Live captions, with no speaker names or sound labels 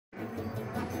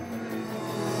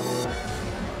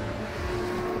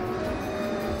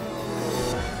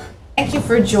Thank you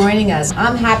for joining us.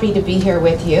 I'm happy to be here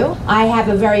with you. I have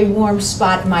a very warm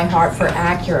spot in my heart for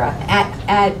Acura.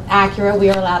 At Acura, we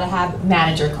are allowed to have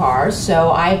manager cars,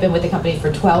 so I've been with the company for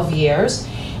 12 years.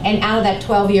 And out of that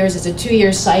 12 years, it's a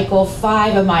 2-year cycle.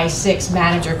 5 of my 6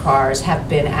 manager cars have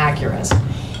been Acuras.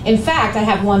 In fact, I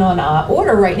have one on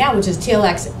order right now, which is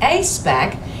TLX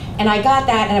A-Spec. And I got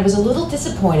that, and I was a little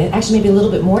disappointed, actually maybe a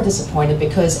little bit more disappointed,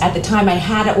 because at the time I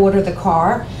had to order the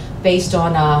car based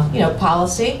on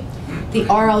policy. The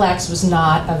RLX was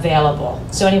not available.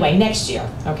 So anyway, next year,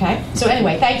 okay? So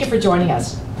anyway, thank you for joining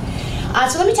us.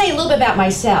 So let me tell you a little bit about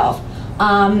myself.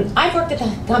 I've worked at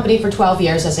the company for 12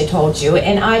 years, as I told you,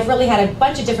 and I've really had a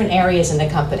bunch of different areas in the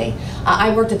company.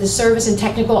 I worked at the service and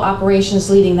technical operations,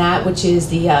 leading that, which is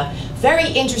the very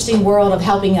interesting world of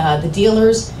helping the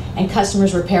dealers and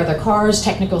customers repair their cars,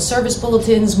 technical service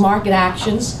bulletins, market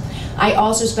actions. I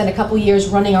also spent a couple years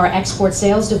running our export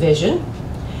sales division.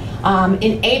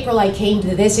 In April, I came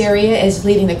to this area as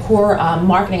leading the core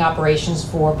marketing operations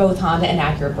for both Honda and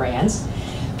Acura brands.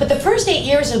 But the first 8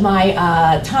 years of my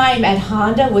time at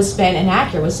Honda was spent, and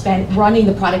Acura was spent running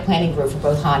the product planning group for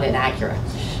both Honda and Acura.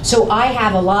 So I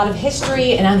have a lot of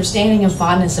history and understanding and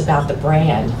fondness about the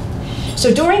brand.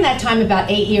 So during that time,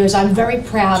 about 8 years, I'm very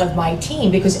proud of my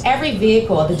team, because every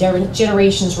vehicle of the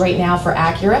generations right now for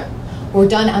Acura were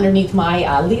done underneath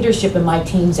my leadership and my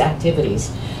team's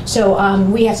activities. So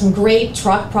we have some great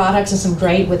truck products and some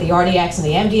great with the RDX and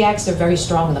the MDX. They're very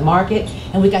strong in the market,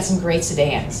 and we've got some great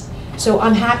sedans. So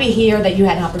I'm happy here that you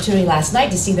had an opportunity last night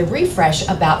to see the refresh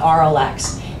about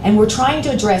RLX. And we're trying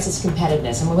to address its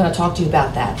competitiveness, and we're going to talk to you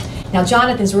about that. Now,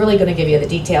 Jonathan's really going to give you the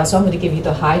details, so I'm going to give you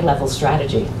the high-level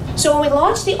strategy. So when we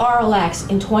launched the RLX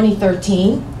in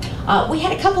 2013, we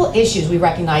had a couple of issues we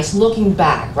recognized looking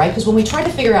back, right? Because when we tried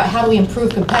to figure out how do we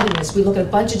improve competitiveness, we looked at a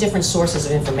bunch of different sources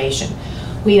of information.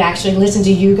 We'd actually listen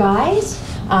to you guys,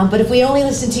 but if we only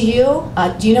listened to you,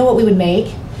 do you know what we would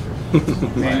make?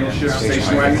 Manual shift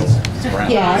station wagons.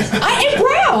 Yes, and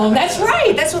brown, that's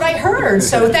right, that's what I heard.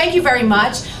 So thank you very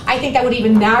much. I think that would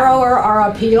even narrow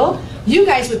our appeal. You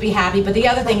guys would be happy, but the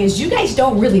other thing is you guys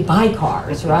don't really buy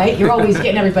cars, right? You're always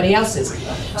getting everybody else's.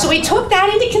 So we took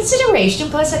that into consideration,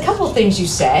 plus a couple of things you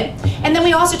said. And then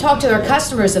we also talked to our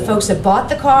customers, the folks that bought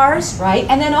the cars, right?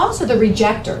 And then also the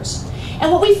rejectors.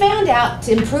 And what we found out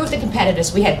to improve the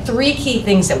competitiveness, we had 3 key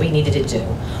things that we needed to do.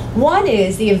 One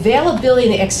is the availability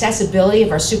and the accessibility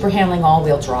of our super handling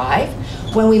all-wheel drive.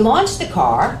 When we launched the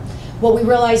car, what we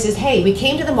realized is, hey, we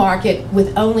came to the market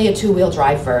with only a 2-wheel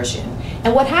drive version.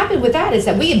 And what happened with that is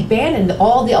that we abandoned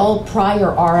all the old prior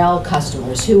RL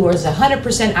customers who was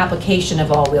 100% application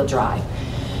of all-wheel drive.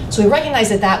 So we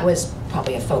recognized that that was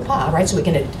probably a faux pas, right? So we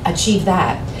can achieve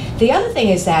that. The other thing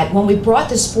is that when we brought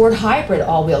the sport hybrid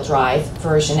all-wheel drive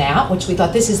version out, which we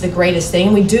thought this is the greatest thing,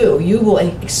 and we do, you will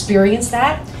experience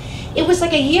that, it was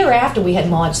like a year after we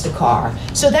had launched the car.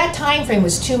 So that time frame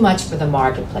was too much for the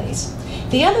marketplace.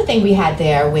 The other thing we had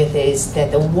there with is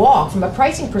that the walk from a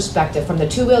pricing perspective from the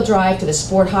 2-wheel drive to the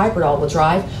sport hybrid all-wheel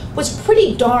drive was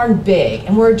pretty darn big,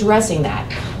 and we're addressing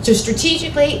that. So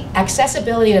strategically,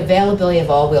 accessibility and availability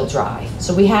of all-wheel drive.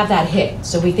 So we have that hit.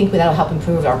 So we think that'll help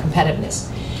improve our competitiveness.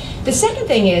 The second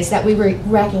thing is that we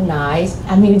recognize,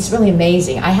 I mean, it's really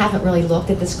amazing. I haven't really looked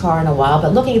at this car in a while,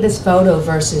 but looking at this photo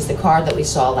versus the car that we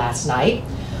saw last night,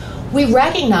 we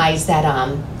recognize that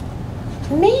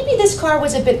maybe this car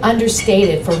was a bit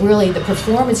understated for really the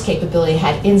performance capability it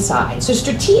had inside. So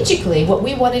strategically, what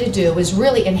we wanted to do was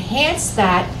really enhance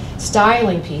that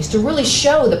styling piece to really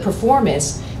show the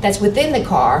performance that's within the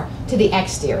car to the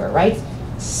exterior, right?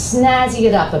 Snazzy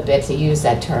it up a bit, to use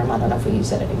that term. I don't know if we use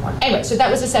that anymore. Anyway, so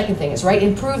that was the second thing, is right,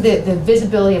 improve the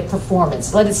visibility of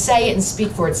performance. Let it say it and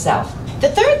speak for itself. The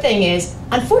third thing is,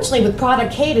 unfortunately, with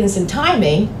product cadence and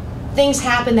timing, things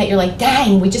happen that you're like,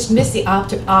 dang, we just missed the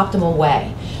optimal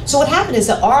way. So what happened is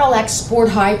the RLX Sport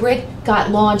Hybrid got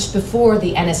launched before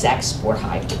the NSX Sport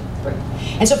Hybrid.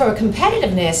 And so from a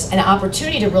competitiveness and an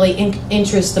opportunity to really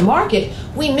interest the market,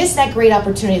 we missed that great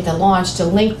opportunity at the launch to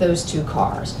link those 2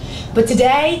 cars. But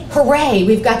today, hooray,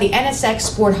 we've got the NSX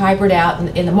Sport Hybrid out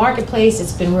in the marketplace.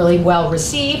 It's been really well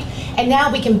received. And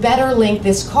now we can better link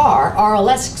this car,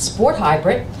 RLX Sport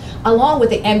Hybrid, along with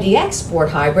the MDX Sport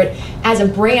Hybrid as a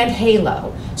brand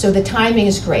halo. So the timing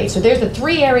is great. So there's the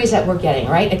 3 areas that we're getting,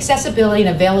 right? Accessibility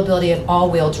and availability of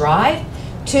all-wheel drive.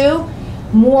 2,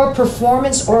 more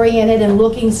performance-oriented and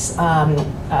looking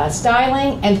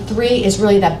styling. And 3 is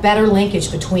really that better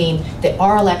linkage between the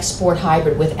RLX Sport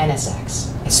Hybrid with NSX.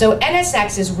 So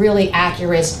NSX is really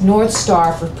Acura's North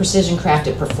Star for precision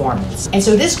crafted performance. And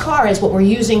so this car is what we're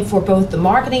using for both the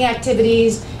marketing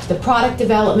activities, the product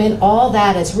development, all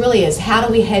that is really is how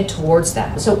do we head towards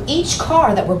that. So each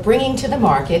car that we're bringing to the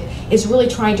market is really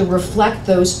trying to reflect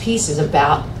those pieces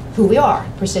about who we are,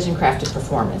 precision crafted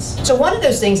performance. So one of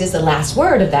those things is the last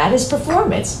word of that is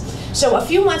performance. So a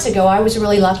few months ago, I was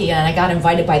really lucky and I got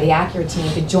invited by the Acura team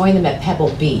to join them at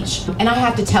Pebble Beach. And I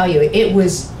have to tell you, it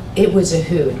was a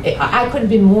hoot. I couldn't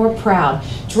be more proud.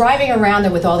 Driving around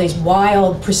there with all these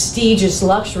wild, prestigious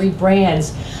luxury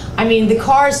brands. I mean, the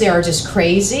cars there are just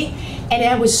crazy. And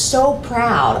I was so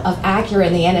proud of Acura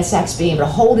and the NSX being able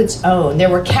to hold its own. There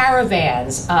were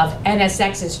caravans of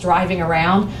NSXs driving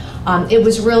around. It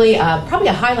was really probably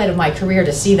a highlight of my career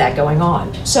to see that going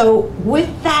on. So with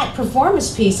that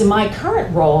performance piece in my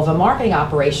current role of a marketing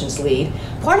operations lead,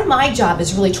 part of my job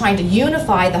is really trying to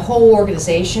unify the whole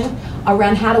organization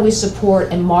around how do we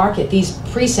support and market these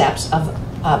precepts of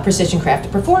precision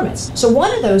crafted performance. So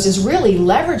one of those is really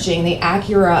leveraging the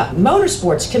Acura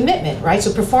Motorsports commitment, right?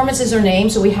 So performance is our name,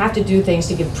 so we have to do things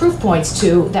to give proof points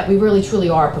to that we really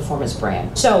truly are a performance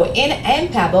brand. So in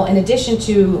Pebble, in addition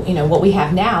to what we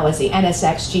have now as the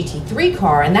NSX GT3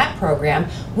 car and that program,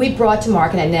 we brought to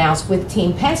market and announced with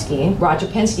Team Penske, Roger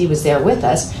Penske was there with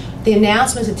us, the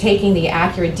announcement of taking the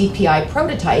Acura DPI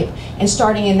prototype and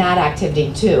starting in that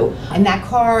activity too. And that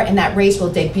car and that race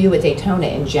will debut at Daytona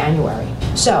in January.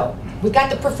 So we've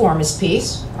got the performance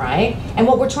piece, right? And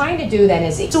what we're trying to do then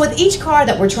is, so with each car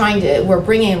that we're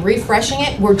bringing and refreshing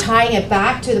it, we're tying it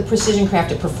back to the precision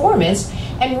crafted performance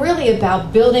and really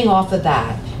about building off of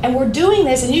that. And we're doing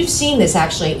this, and you've seen this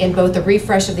actually in both the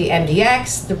refresh of the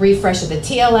MDX, the refresh of the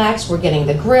TLX, we're getting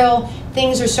the grille.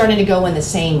 Things are starting to go in the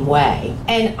same way.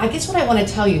 And I guess what I want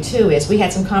to tell you too is we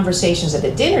had some conversations at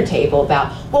the dinner table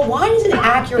about, well, why doesn't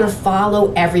Acura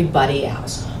follow everybody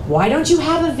else? Why don't you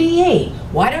have a V8?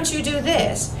 Why don't you do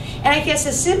this? And I guess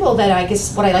the simple that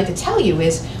what I like to tell you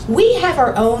is we have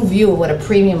our own view of what a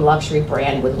premium luxury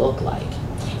brand would look like.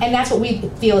 And that's what we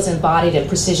feel is embodied in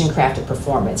precision crafted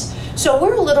performance. So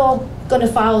we're a little going to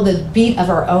follow the beat of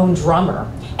our own drummer.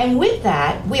 And with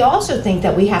that, we also think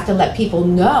that we have to let people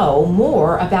know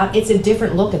more about it's a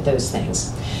different look at those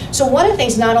things. So one of the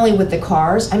things, not only with the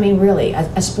cars, I mean really,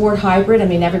 a sport hybrid, I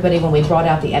mean everybody when we brought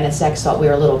out the NSX thought we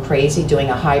were a little crazy doing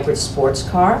a hybrid sports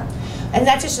car. And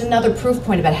that's just another proof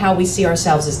point about how we see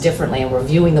ourselves as differently and we're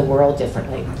viewing the world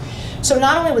differently. So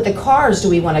not only with the cars do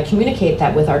we want to communicate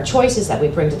that with our choices that we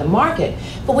bring to the market,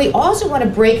 but we also want to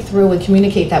break through and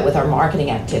communicate that with our marketing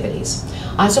activities.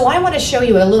 So I want to show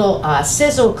you a little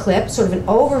sizzle clip, sort of an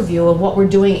overview of what we're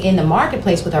doing in the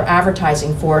marketplace with our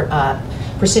advertising for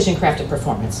precision crafted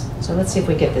performance. So let's see if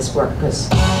we get this work, because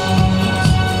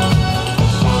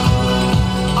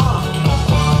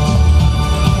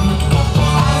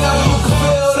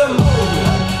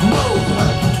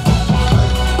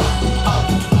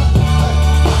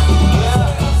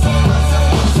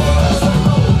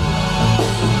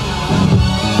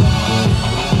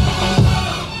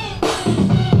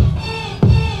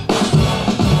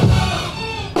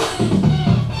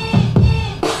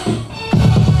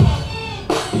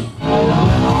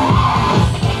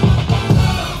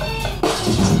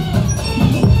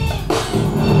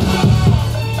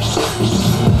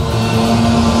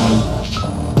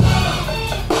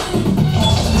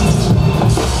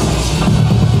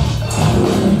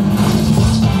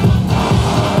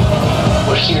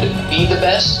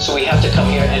so we have to come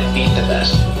here and beat the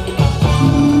best.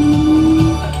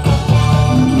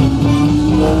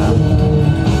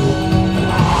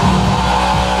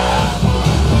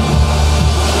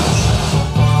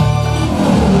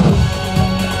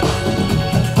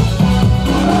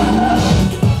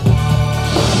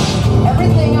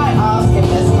 everything I ask in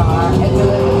this car, it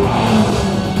delivers.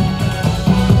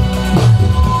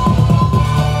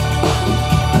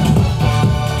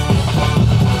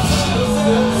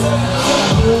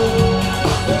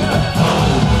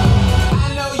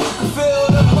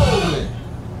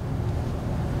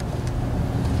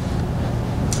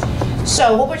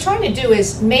 So what we're trying to do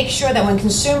is make sure that when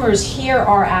consumers hear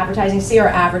our advertising, see our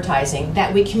advertising,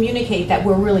 that we communicate that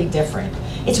we're really different.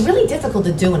 It's really difficult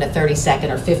to do in a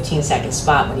 30-second or 15-second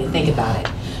spot when you think about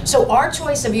it. So our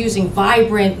choice of using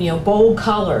vibrant, bold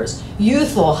colors,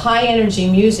 youthful, high-energy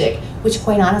music, which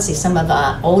quite honestly some of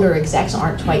the older execs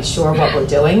aren't quite sure what we're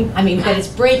doing. I mean, but it's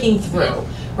breaking through.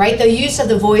 Right, the use of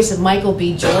the voice of Michael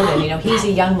B. Jordan, he's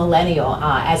a young millennial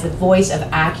as the voice of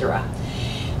Acura.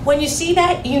 When you see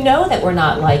that, you know that we're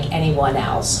not like anyone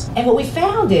else. And what we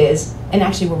found is, and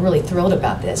actually we're really thrilled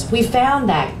about this, we found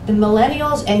that the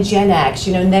millennials and Gen X,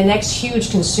 you know, the next huge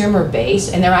consumer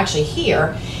base, and they're actually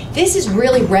here, this is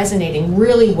really resonating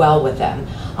really well with them.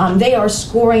 They are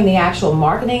scoring the actual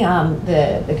marketing,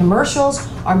 the commercials,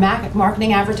 our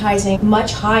marketing advertising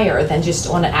much higher than just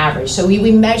on an average. So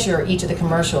we measure each of the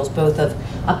commercials, both of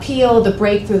appeal, the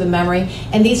breakthrough, the memory,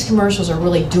 and these commercials are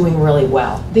really doing really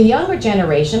well. The younger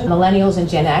generation, millennials and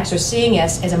Gen X, are seeing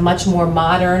us as a much more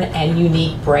modern and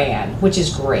unique brand, which is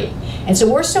great. And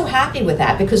so we're so happy with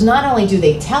that because not only do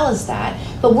they tell us that,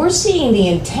 but we're seeing the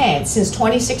intent since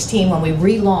 2016 when we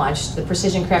relaunched the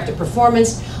Precision Crafted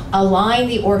Performance, aligned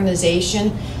the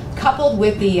organization, coupled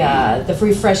with the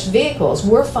refreshed vehicles,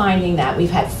 we're finding that we've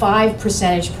had 5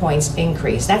 percentage points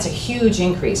increase. That's a huge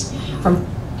increase from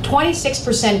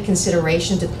 26%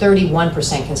 consideration to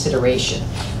 31% consideration.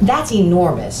 That's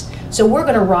enormous. So we're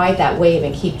going to ride that wave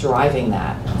and keep driving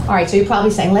that. All right, so you're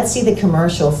probably saying, let's see the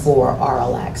commercial for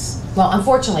RLX. Well,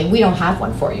 unfortunately, we don't have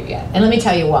one for you yet. And let me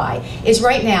tell you why. It's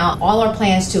right now, all our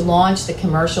plans to launch the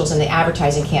commercials and the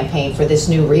advertising campaign for this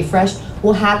new refresh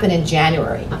will happen in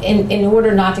January. In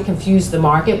order not to confuse the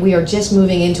market, we are just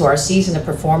moving into our season of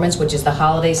performance, which is the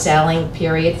holiday selling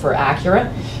period for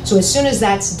Acura. So as soon as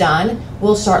that's done,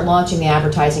 we'll start launching the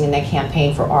advertising and the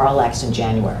campaign for RLX in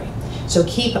January. So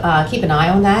keep an eye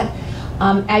on that.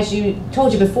 As you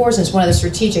told you before, since one of the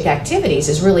strategic activities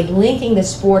is really linking the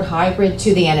Sport Hybrid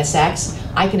to the NSX,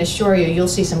 I can assure you, you'll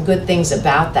see some good things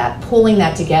about that, pulling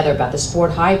that together about the Sport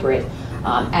Hybrid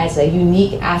as a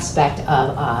unique aspect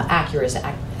of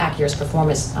Acura's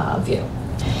performance view.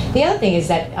 The other thing is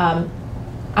that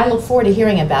I look forward to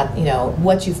hearing about, you know,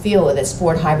 what you feel with a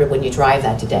Sport Hybrid when you drive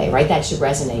that today, right? That should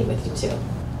resonate with you too.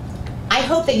 I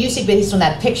hope that you see, based on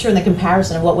that picture and the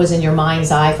comparison of what was in your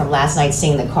mind's eye from last night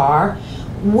seeing the car,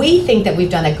 we think that we've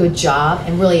done a good job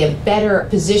and really a better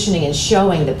positioning and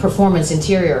showing the performance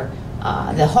interior,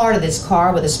 the heart of this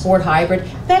car with a Sport Hybrid,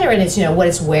 better in its, you know, what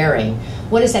it's wearing.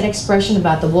 What is that expression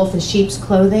about the wolf in sheep's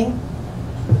clothing?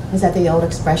 Is that the old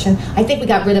expression? I think we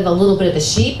got rid of a little bit of the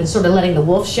sheep and sort of letting the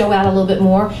wolf show out a little bit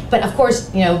more. But of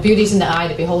course, you know, beauty's in the eye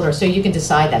of the beholder, so you can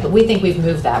decide that. But we think we've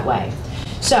moved that way.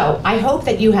 So I hope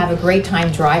that you have a great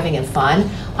time driving and fun.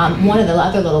 One of the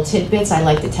other little tidbits I'd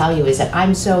like to tell you is that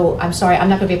I'm sorry, I'm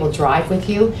not going to be able to drive with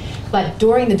you, but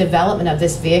during the development of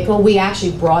this vehicle, we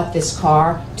actually brought this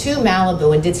car to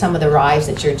Malibu and did some of the rides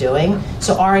that you're doing.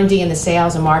 So R&D and the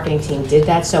sales and marketing team did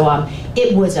that. So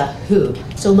it was a hoot.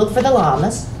 So look for the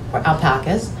llamas or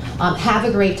alpacas. Have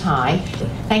a great time.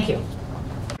 Thank you.